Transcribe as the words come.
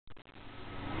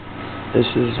This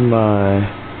is my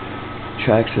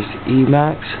traxxas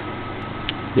maxx,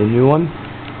 the new one,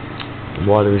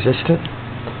 water resistant.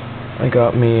 I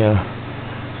got me a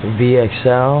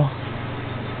VXL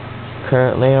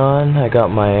currently on. I got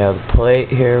my plate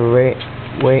here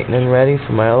waiting and ready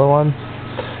for my other one.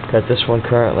 Got this one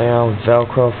currently on with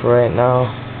Velcro for right now.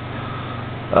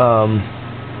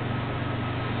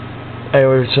 I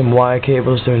ordered some wire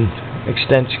cables and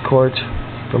extension cords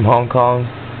from Hong Kong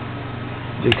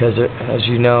because, as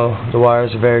you know, the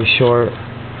wires are very short.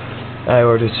 I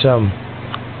ordered some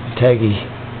Teggy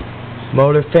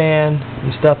motor fan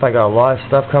and stuff. I got a lot of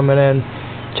stuff coming in.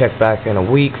 Check back in a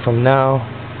week from now,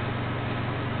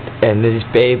 and this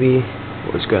baby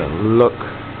was gonna look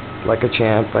like a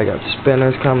champ. I got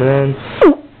spinners coming in.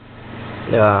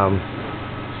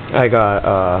 I got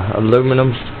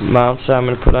aluminum mounts I'm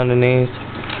gonna put underneath.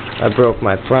 I broke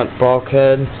my front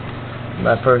bulkhead when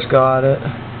I first got it.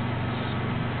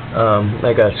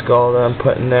 I got a skull that I'm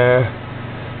putting there.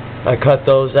 I cut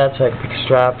those out so I can put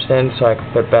straps in so I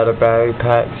can put better battery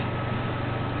packs.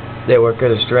 They work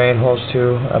good as drain holes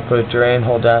too. I put a drain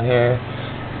hole down here.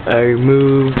 I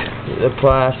removed the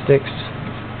plastics.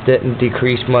 Didn't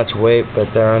decrease much weight,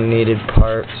 but they're unneeded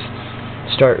parts.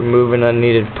 Start removing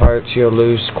unneeded parts, you'll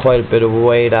lose quite a bit of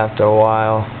weight after a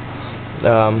while.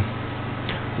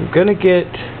 I'm gonna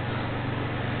get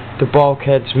the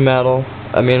bulkheads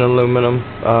aluminum,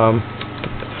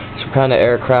 some kind of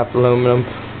aircraft aluminum.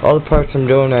 All the parts I'm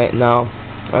doing right now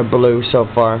are blue so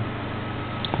far.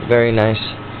 Very nice.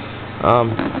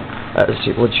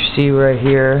 What you see right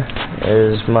here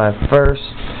is my first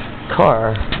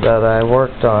car that I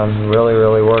worked on,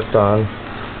 really worked on.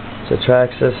 It's a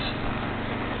traxxas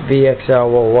VXL,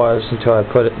 well, it was until I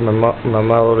put it in my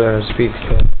motor and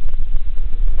speaker.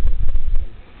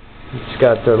 It's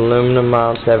got the aluminum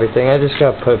mounts, everything. I just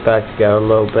got to put it back together a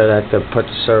little bit. I have to put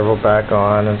the servo back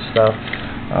on and stuff.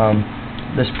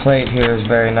 This plate here is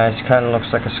very nice. It kind of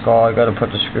looks like a skull. I got to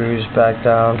put the screws back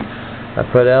down. I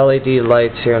put LED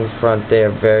lights here in the front. They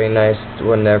are very nice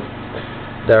when they're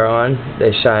on.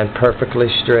 They shine perfectly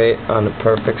straight on the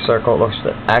perfect circle. It looks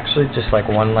actually just like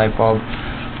one light bulb.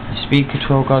 The speed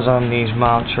control goes on these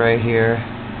mounts right here.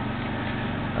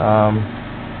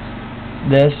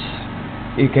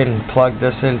 You can plug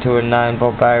this into a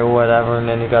 9-volt battery or whatever, and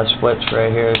then you got a switch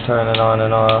right here to turn it on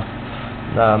and off.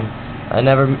 I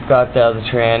never got the other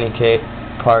tranny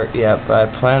part yet, but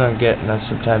I plan on getting that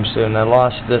sometime soon. I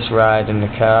lost this ride in the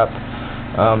cap.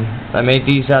 I made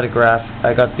these out of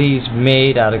I got these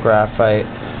made out of graphite.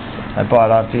 I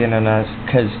bought off the internet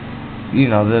because, you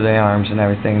know, they're the arms and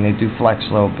everything. They do flex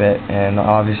a little bit, and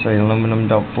obviously aluminum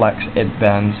don't flex, it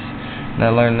bends. And I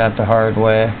learned that the hard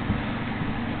way.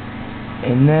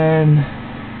 And then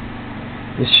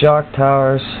the shock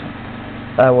towers,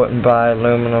 I wouldn't buy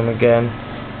aluminum again.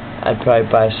 I'd probably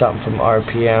buy something from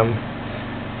RPM.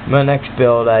 My next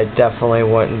build, I definitely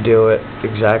wouldn't do it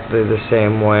exactly the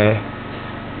same way.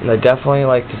 And I definitely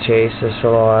like to chase this a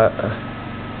lot.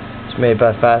 It's made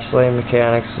by Fastlane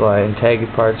Mechanics, and Teggy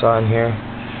parts on here.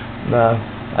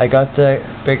 I got the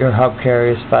bigger hub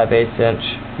carriers, 5/8 inch,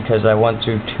 because I went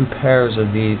through 2 pairs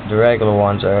of the regular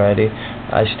ones already.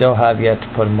 I still have yet to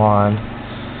put them on.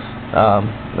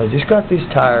 I just got these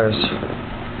tires.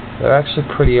 They're actually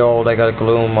pretty old. I gotta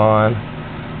glue them on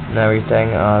and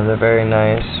everything. They're very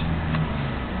nice.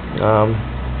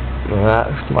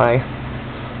 That's my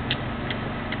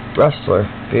Rustler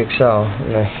VXL.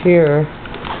 Now here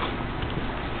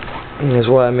is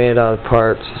what I made out of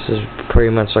parts. This is pretty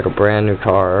much like a brand new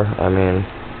car. I mean,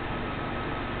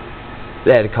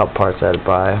 they had a couple parts I had to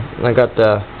buy. I got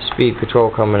the speed control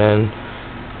coming in.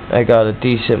 I got a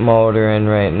decent motor in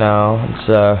right now. It's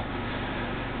a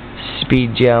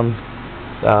Speed Gem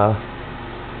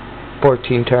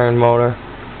 14-turn motor.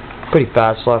 Pretty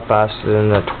fast, a lot faster than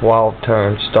the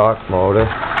 12-turn stock motor.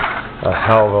 A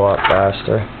hell of a lot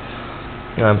faster.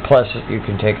 And plus, you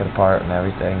can take it apart and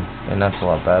everything, and that's a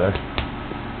lot better.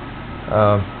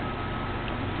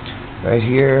 Right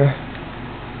here,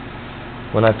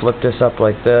 when I flip this up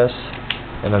like this,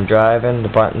 and I'm driving, the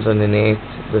buttons underneath,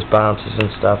 this bounces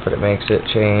and stuff, and it makes it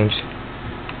change.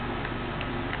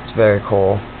 It's very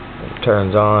cool. It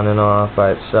turns on and off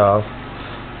by itself.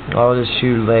 All the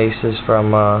shoelaces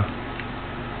from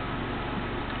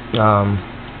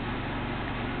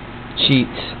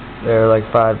Sheets. They're like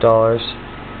 $5.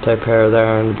 Type pair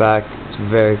there in the back. It's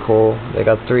very cool. They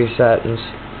got 3 settings: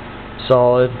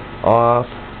 solid, off,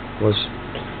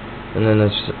 and then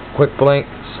it's quick blink,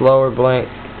 slower blink,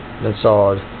 and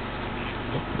solid.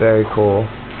 Very cool.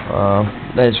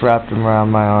 They just wrapped them around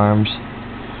my arms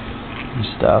and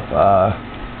stuff.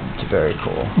 It's very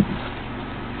cool.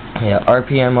 Yeah,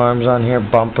 RPM arms on here,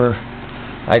 bumper.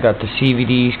 I got the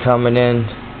CVDs coming in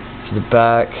to the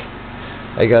back.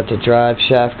 I got the drive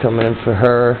shaft coming in for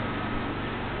her.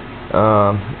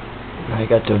 I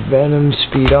got the Venom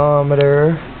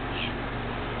speedometer,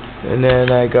 and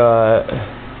then I got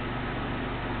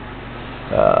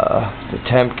the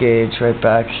temp gauge right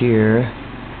back here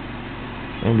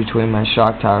in between my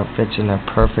shock tower. Fits in there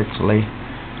perfectly.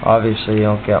 Obviously you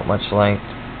don't get much length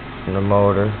from the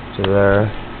motor to there.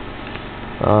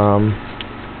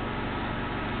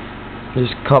 There's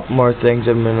a couple more things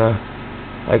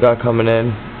I got coming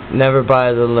in. Never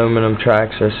buy the aluminum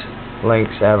traxxas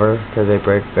links ever, because they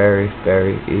break very,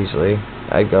 very easily.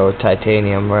 I go with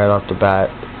titanium right off the bat.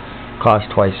 Cost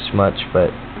twice as much,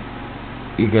 but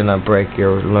you're gonna break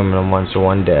your aluminum ones in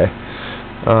one day.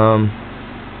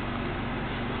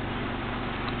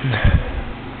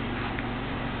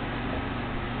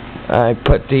 I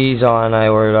put these on. I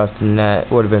ordered off the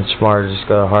net. Would have been smarter to just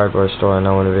go to the hardware store, and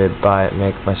I would have been able to buy it and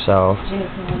make it myself.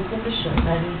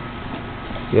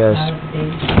 Yes.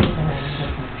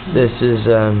 This is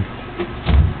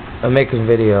I'm making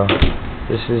video.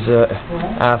 This is a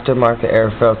aftermarket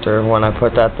air filter. When I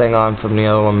put that thing on from the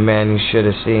other one, man, you should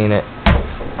have seen it.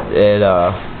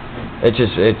 It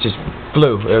just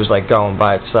flew. It was like going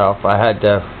by itself. I had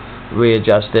to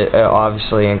readjust it. It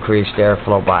obviously increased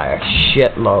airflow by a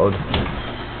shitload.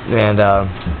 And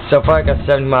so far I got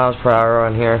 70 miles per hour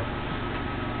on here.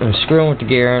 I'm screwing with the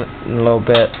gear in a little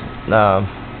bit.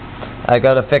 I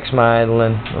gotta fix my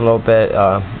idling a little bit.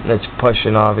 It's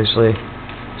pushing, obviously,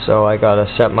 so I gotta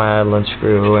set my idling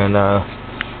screw and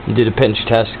do the pinch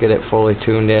test to get it fully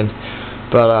tuned in.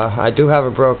 But I do have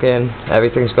it broken.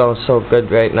 Everything's going so good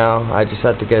right now. I just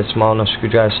have to get a small enough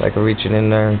screwdriver so I can reach it in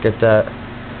there and get that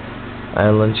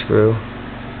idling screw.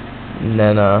 And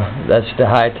then that's the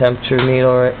high temperature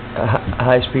needle,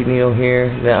 high speed needle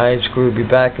here. The iron screw will be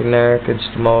back in there. It's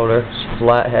the motor. It's a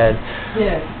flat head.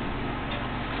 Yeah.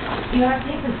 You have to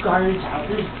take this garbage out.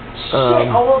 There's shit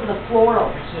all over the floor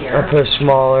over here. I put a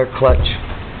smaller clutch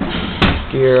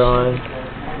gear on.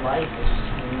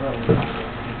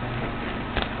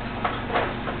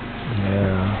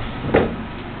 Yeah.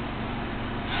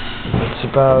 That's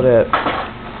about it.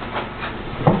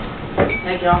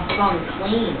 Make it all strong and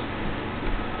clean.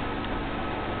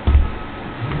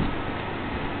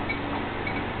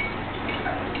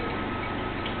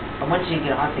 I want you to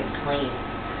get off and clean.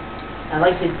 I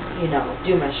like to,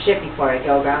 do my shit before I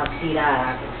go around and see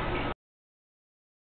that.